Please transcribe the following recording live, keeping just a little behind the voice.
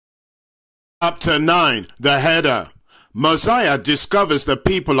Chapter 9, the header. Mosiah discovers the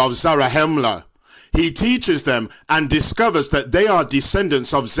people of Zarahemla. He teaches them and discovers that they are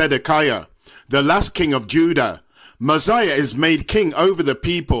descendants of Zedekiah, the last king of Judah. Mosiah is made king over the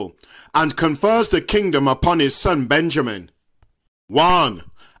people and confers the kingdom upon his son Benjamin. 1.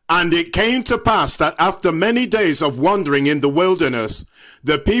 And it came to pass that after many days of wandering in the wilderness,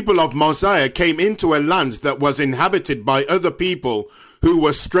 the people of Mosiah came into a land that was inhabited by other people who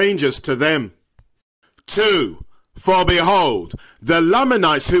were strangers to them. 2. For behold, the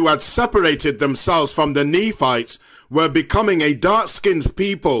Lamanites who had separated themselves from the Nephites were becoming a dark-skinned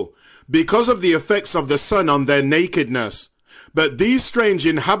people because of the effects of the sun on their nakedness. But these strange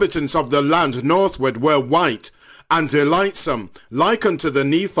inhabitants of the land northward were white and delightsome, like unto the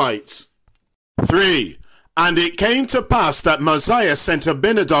Nephites. 3. And it came to pass that Mosiah sent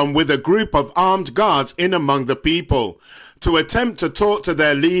Abinadab with a group of armed guards in among the people, to attempt to talk to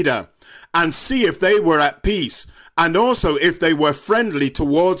their leader, and see if they were at peace, and also if they were friendly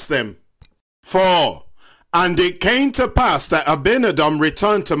towards them. 4. And it came to pass that Abinadab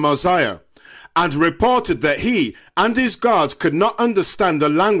returned to Mosiah, and reported that he and his guards could not understand the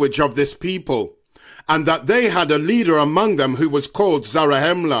language of this people, and that they had a leader among them who was called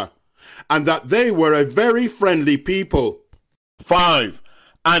Zarahemla, and that they were a very friendly people. 5.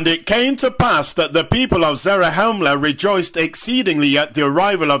 And it came to pass that the people of Zarahemla rejoiced exceedingly at the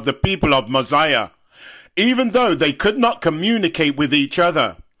arrival of the people of Mosiah, even though they could not communicate with each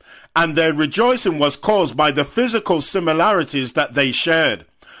other, and their rejoicing was caused by the physical similarities that they shared,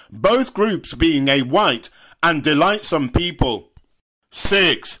 both groups being a white and delightsome people.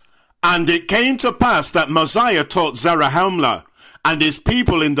 6. And it came to pass that Mosiah taught Zarahemla and his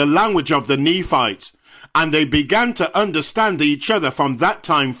people in the language of the Nephites, and they began to understand each other from that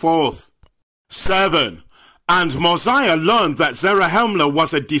time forth. 7. And Mosiah learned that Zarahemla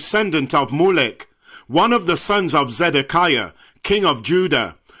was a descendant of Mulek, one of the sons of Zedekiah, king of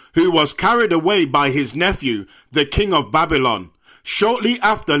Judah, who was carried away by his nephew, the king of Babylon, shortly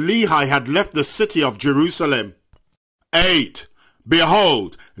after Lehi had left the city of Jerusalem. 8.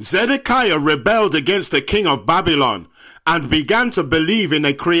 Behold, Zedekiah rebelled against the king of Babylon, and began to believe in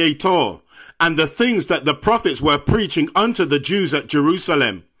a creator, and the things that the prophets were preaching unto the Jews at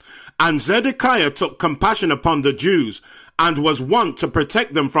Jerusalem. And Zedekiah took compassion upon the Jews, and was wont to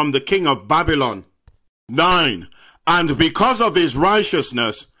protect them from the king of Babylon. 9. And because of his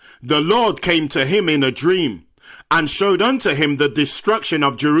righteousness, the Lord came to him in a dream, and showed unto him the destruction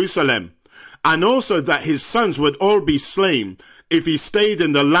of Jerusalem, and also that his sons would all be slain if he stayed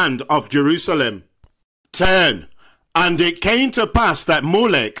in the land of Jerusalem. 10. And it came to pass that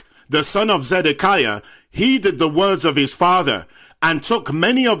Mulek, the son of Zedekiah, heeded the words of his father, and took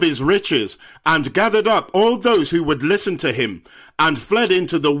many of his riches, and gathered up all those who would listen to him, and fled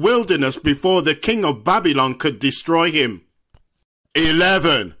into the wilderness before the king of Babylon could destroy him.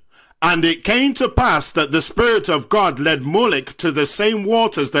 11. And it came to pass that the Spirit of God led Mulek to the same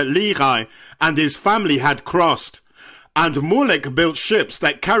waters that Lehi and his family had crossed. And Mulek built ships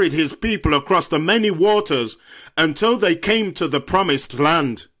that carried his people across the many waters until they came to the promised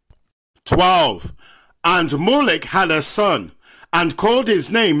land. 12. And Mulek had a son, and called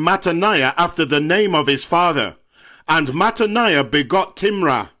his name Mattaniah after the name of his father. And Mattaniah begot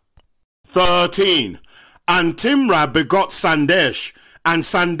Timrah. 13. And Timrah begot Sandesh, and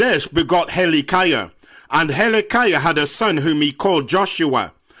Sandesh begot Hezekiah. And Hezekiah had a son whom he called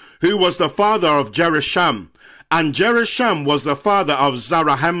Joshua, who was the father of Jeresham, and Jeresham was the father of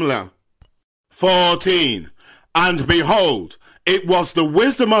Zarahemla. 14. And behold, it was the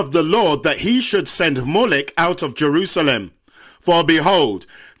wisdom of the Lord that he should send Mulek out of Jerusalem. For behold,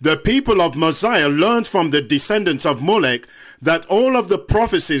 the people of Mosiah learned from the descendants of Mulek that all of the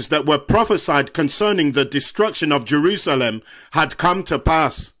prophecies that were prophesied concerning the destruction of Jerusalem had come to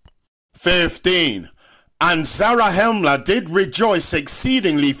pass. 15. And Zarahemla did rejoice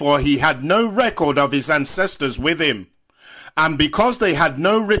exceedingly, for he had no record of his ancestors with him. And because they had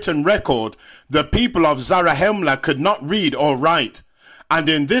no written record, the people of Zarahemla could not read or write, and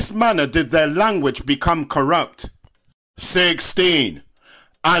in this manner did their language become corrupt. 16.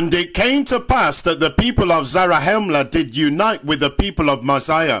 And it came to pass that the people of Zarahemla did unite with the people of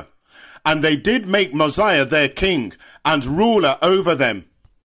Mosiah, and they did make Mosiah their king and ruler over them.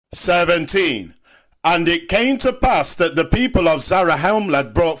 17. And it came to pass that the people of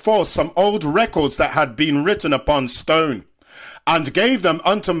Zarahemla brought forth some old records that had been written upon stone, and gave them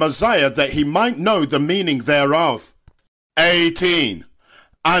unto Mosiah that he might know the meaning thereof. 18.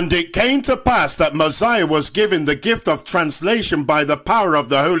 And it came to pass that Mosiah was given the gift of translation by the power of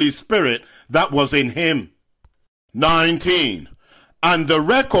the Holy Spirit that was in him. 19. And the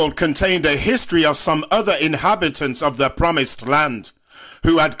record contained a history of some other inhabitants of the promised land,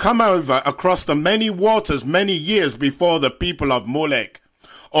 who had come over across the many waters many years before the people of Molech,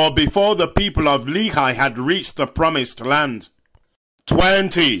 or before the people of Lehi had reached the promised land.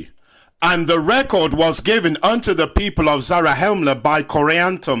 20. And the record was given unto the people of Zarahemla by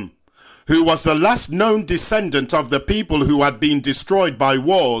Coriantum, who was the last known descendant of the people who had been destroyed by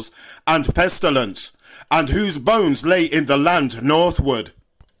wars and pestilence, and whose bones lay in the land northward.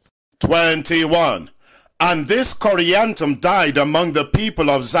 21. And this Coriantum died among the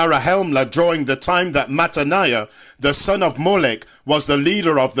people of Zarahemla during the time that Mattaniah, the son of Molech, was the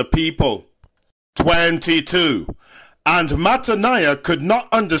leader of the people. 22. And Mattaniah could not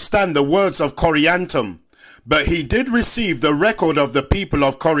understand the words of Coriantum, but he did receive the record of the people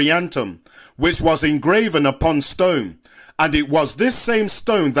of Coriantum, which was engraven upon stone, and it was this same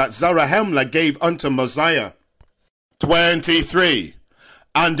stone that Zarahemla gave unto Mosiah. 23.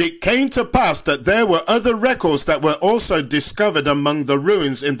 And it came to pass that there were other records that were also discovered among the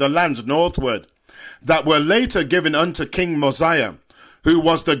ruins in the land northward, that were later given unto King Mosiah, who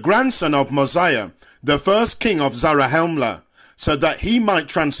was the grandson of Mosiah, the first king of Zarahemla, so that he might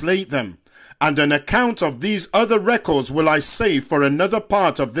translate them. And an account of these other records will I save for another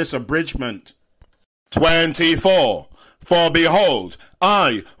part of this abridgment. 24. For behold,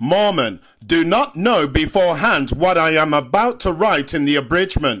 I, Mormon, do not know beforehand what I am about to write in the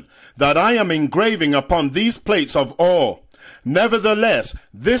abridgment, that I am engraving upon these plates of ore. Nevertheless,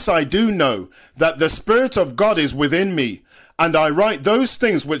 this I do know, that the Spirit of God is within me, and I write those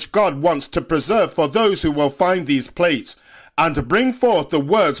things which God wants to preserve for those who will find these plates, and to bring forth the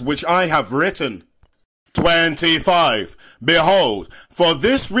words which I have written. 25. Behold, for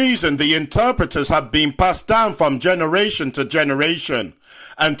this reason the interpreters have been passed down from generation to generation,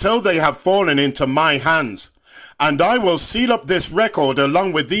 until they have fallen into my hands. And I will seal up this record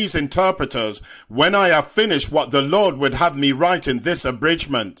along with these interpreters, when I have finished what the Lord would have me write in this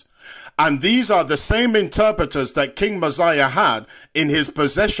abridgment. And these are the same interpreters that King Mosiah had in his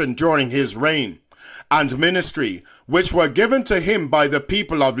possession during his reign and ministry, which were given to him by the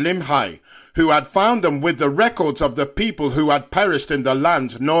people of Lehi, who had found them with the records of the people who had perished in the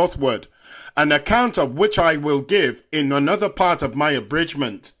land northward, an account of which I will give in another part of my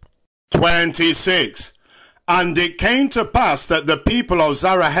abridgment. 26. And it came to pass that the people of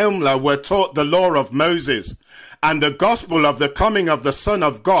Zarahemla were taught the law of Moses, and the gospel of the coming of the Son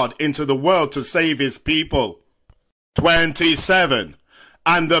of God into the world to save his people. 27.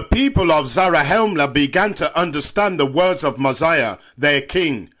 And the people of Zarahemla began to understand the words of Mosiah, their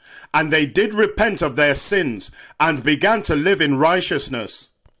king, and they did repent of their sins, and began to live in righteousness.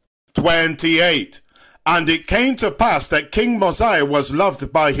 28. And it came to pass that King Mosiah was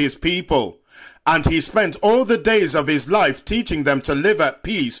loved by his people, and he spent all the days of his life teaching them to live at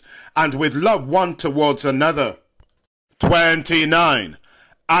peace, and with love one towards another. 29.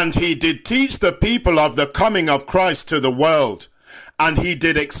 And he did teach the people of the coming of Christ to the world, and he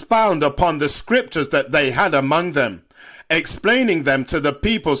did expound upon the scriptures that they had among them, explaining them to the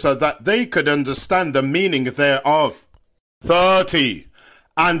people so that they could understand the meaning thereof. 30.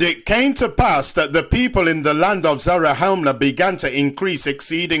 And it came to pass that the people in the land of Zarahemla began to increase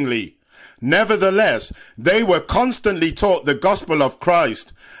exceedingly. Nevertheless, they were constantly taught the gospel of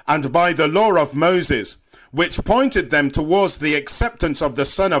Christ, and by the law of Moses, which pointed them towards the acceptance of the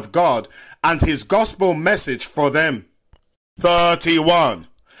Son of God and his gospel message for them. 31.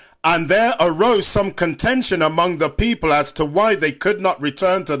 And there arose some contention among the people as to why they could not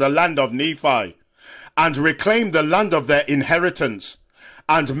return to the land of Nephi, and reclaim the land of their inheritance.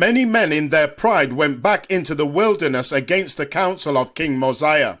 And many men in their pride went back into the wilderness against the counsel of King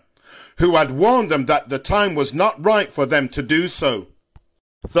Mosiah, who had warned them that the time was not right for them to do so.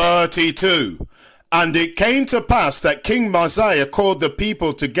 32. And it came to pass that King Mosiah called the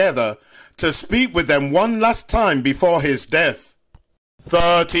people together to speak with them one last time before his death.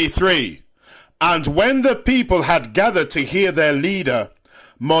 33. And when the people had gathered to hear their leader,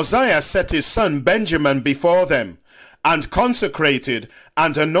 Mosiah set his son Benjamin before them, and consecrated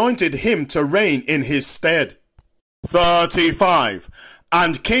and anointed him to reign in his stead. 35.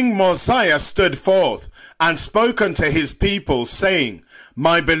 And King Mosiah stood forth and spoke unto his people, saying,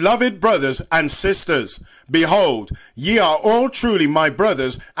 My beloved brothers and sisters, behold, ye are all truly my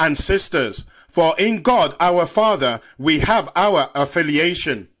brothers and sisters, for in God our Father we have our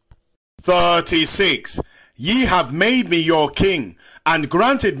affiliation. 36. Ye have made me your king, and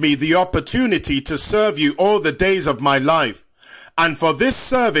granted me the opportunity to serve you all the days of my life. And for this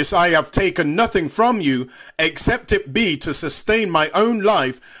service I have taken nothing from you, except it be to sustain my own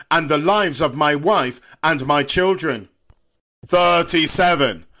life and the lives of my wife and my children.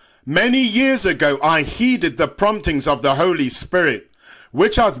 37. Many years ago I heeded the promptings of the Holy Spirit,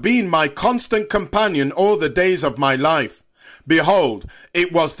 which hath been my constant companion all the days of my life. Behold,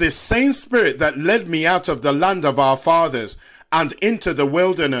 it was this same Spirit that led me out of the land of our fathers and into the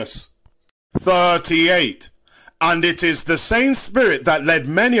wilderness. 38. And it is the same Spirit that led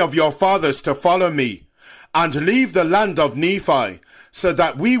many of your fathers to follow me and leave the land of Nephi, so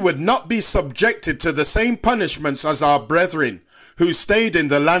that we would not be subjected to the same punishments as our brethren who stayed in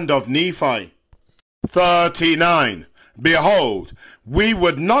the land of Nephi. 39. Behold, we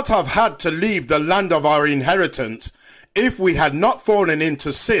would not have had to leave the land of our inheritance if we had not fallen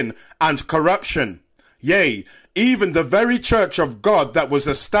into sin and corruption. Yea, even the very church of God that was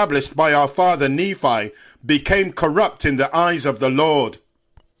established by our father Nephi became corrupt in the eyes of the Lord.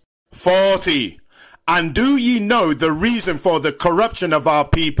 40. And do ye know the reason for the corruption of our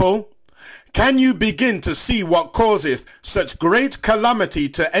people? Can you begin to see what causeth such great calamity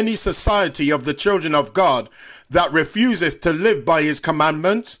to any society of the children of God that refuseth to live by his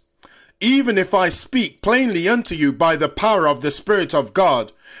commandments? Even if I speak plainly unto you by the power of the Spirit of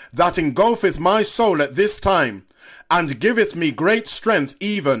God, that engulfeth my soul at this time, and giveth me great strength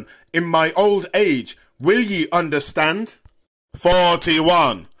even in my old age, will ye understand?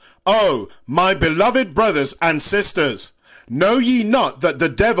 41. O my beloved brothers and sisters, know ye not that the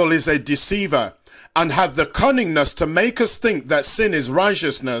devil is a deceiver, and hath the cunningness to make us think that sin is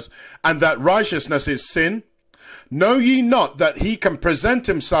righteousness, and that righteousness is sin? Know ye not that he can present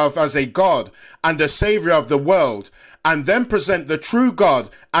himself as a God and a Saviour of the world, and then present the true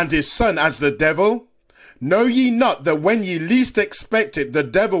God and his Son as the devil? Know ye not that when ye least expect it, the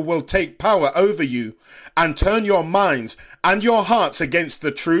devil will take power over you, and turn your minds and your hearts against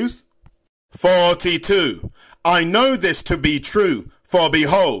the truth? 42. I know this to be true, for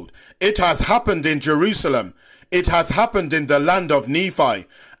behold, it hath happened in Jerusalem, it hath happened in the land of Nephi,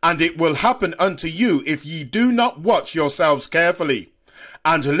 and it will happen unto you if ye do not watch yourselves carefully,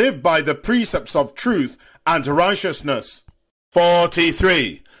 and live by the precepts of truth and righteousness.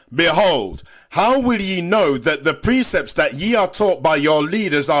 43. Behold, how will ye know that the precepts that ye are taught by your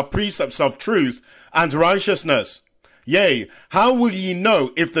leaders are precepts of truth and righteousness? Yea, how will ye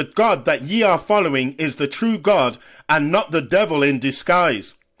know if the God that ye are following is the true God and not the devil in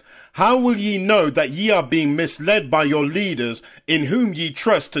disguise? How will ye know that ye are being misled by your leaders, in whom ye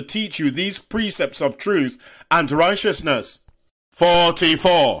trust to teach you these precepts of truth and righteousness?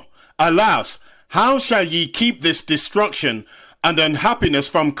 44. Alas, how shall ye keep this destruction and unhappiness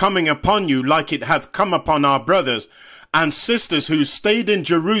from coming upon you like it hath come upon our brothers and sisters who stayed in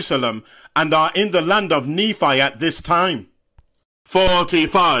Jerusalem and are in the land of Nephi at this time?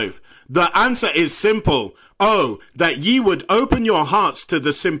 45. The answer is simple. Oh, that ye would open your hearts to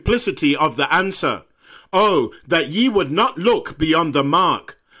the simplicity of the answer. Oh, that ye would not look beyond the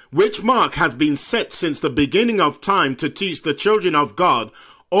mark, which mark hath been set since the beginning of time to teach the children of God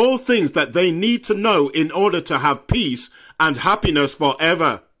all things that they need to know in order to have peace and happiness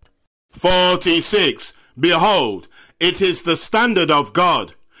forever. 46. Behold, it is the standard of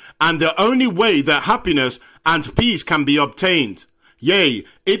God, and the only way that happiness and peace can be obtained. Yea,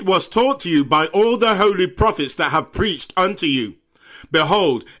 it was taught to you by all the holy prophets that have preached unto you.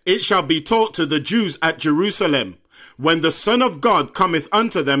 Behold, it shall be taught to the Jews at Jerusalem, when the Son of God cometh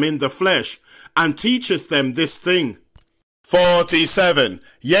unto them in the flesh, and teacheth them this thing. 47.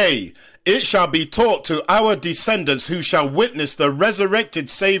 Yea, it shall be taught to our descendants who shall witness the resurrected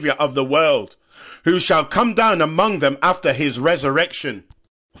Saviour of the world, who shall come down among them after his resurrection.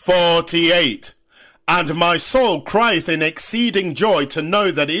 48. And my soul crieth in exceeding joy to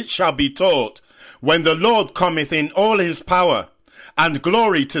know that it shall be taught, when the Lord cometh in all his power and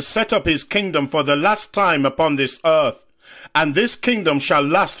glory to set up his kingdom for the last time upon this earth, and this kingdom shall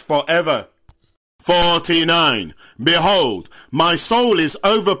last forever. 49. Behold, my soul is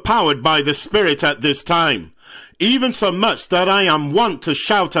overpowered by the Spirit at this time, even so much that I am wont to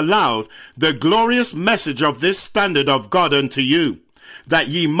shout aloud the glorious message of this standard of God unto you, that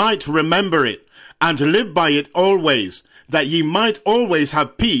ye might remember it, and live by it always, that ye might always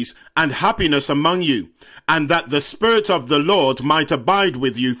have peace and happiness among you, and that the Spirit of the Lord might abide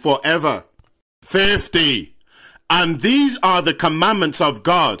with you forever. 50. And these are the commandments of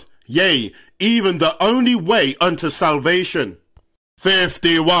God, yea, even the only way unto salvation.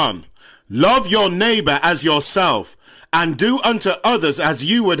 51. Love your neighbor as yourself, and do unto others as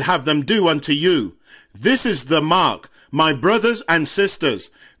you would have them do unto you. This is the mark, my brothers and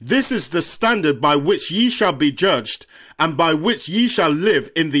sisters. This is the standard by which ye shall be judged, and by which ye shall live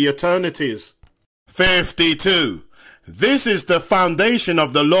in the eternities. 52. This is the foundation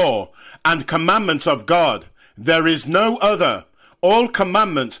of the law and commandments of God. There is no other. All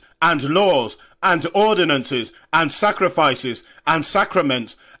commandments and laws and ordinances and sacrifices and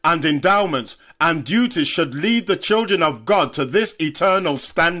sacraments and endowments and duties should lead the children of God to this eternal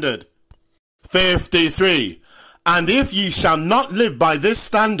standard. 53. And if ye shall not live by this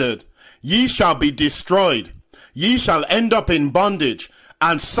standard, ye shall be destroyed. Ye shall end up in bondage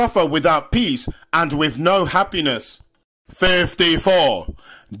and suffer without peace and with no happiness. 54.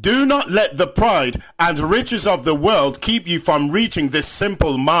 Do not let the pride and riches of the world keep you from reaching this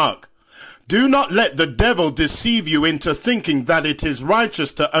simple mark. Do not let the devil deceive you into thinking that it is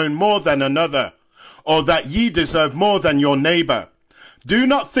righteous to own more than another, or that ye deserve more than your neighbor. Do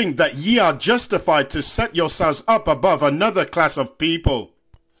not think that ye are justified to set yourselves up above another class of people.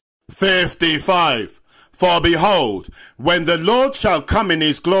 55. For behold, when the Lord shall come in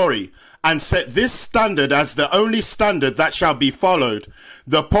his glory, and set this standard as the only standard that shall be followed,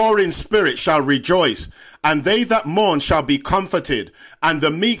 the poor in spirit shall rejoice, and they that mourn shall be comforted, and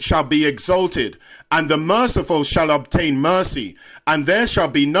the meek shall be exalted, and the merciful shall obtain mercy, and there shall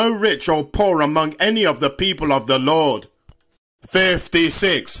be no rich or poor among any of the people of the Lord.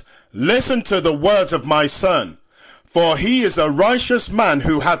 56. Listen to the words of my son, for he is a righteous man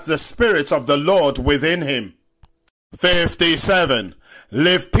who hath the Spirit of the Lord within him. 57.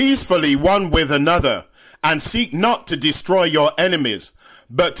 Live peacefully one with another, and seek not to destroy your enemies,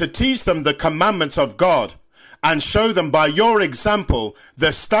 but to teach them the commandments of God, and show them by your example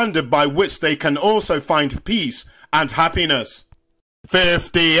the standard by which they can also find peace and happiness.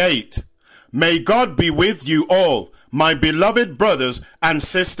 58. May God be with you all, my beloved brothers and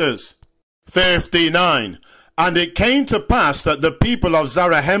sisters. 59. And it came to pass that the people of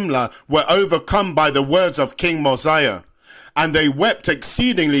Zarahemla were overcome by the words of King Mosiah, and they wept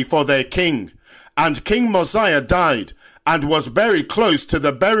exceedingly for their king. And King Mosiah died, and was buried close to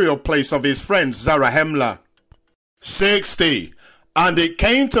the burial place of his friend Zarahemla. 60. And it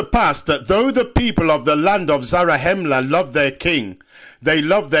came to pass that though the people of the land of Zarahemla loved their king, they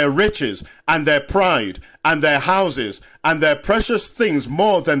loved their riches, and their pride, and their houses, and their precious things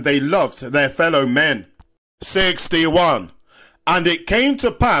more than they loved their fellow men. 61. And it came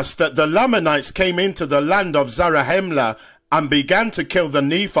to pass that the Lamanites came into the land of Zarahemla, and began to kill the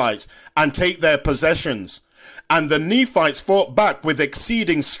Nephites, and take their possessions. And the Nephites fought back with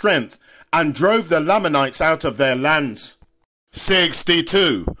exceeding strength, and drove the Lamanites out of their lands.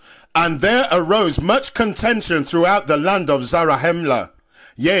 62. And there arose much contention throughout the land of Zarahemla.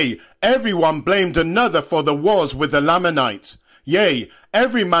 Yea, every one blamed another for the wars with the Lamanites. Yea,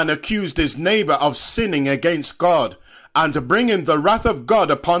 every man accused his neighbor of sinning against God, and bringing the wrath of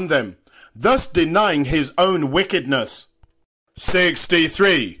God upon them, thus denying his own wickedness.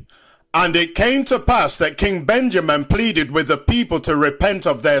 63. And it came to pass that King Benjamin pleaded with the people to repent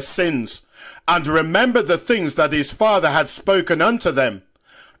of their sins, and remember the things that his father had spoken unto them.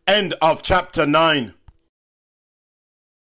 End of chapter 9.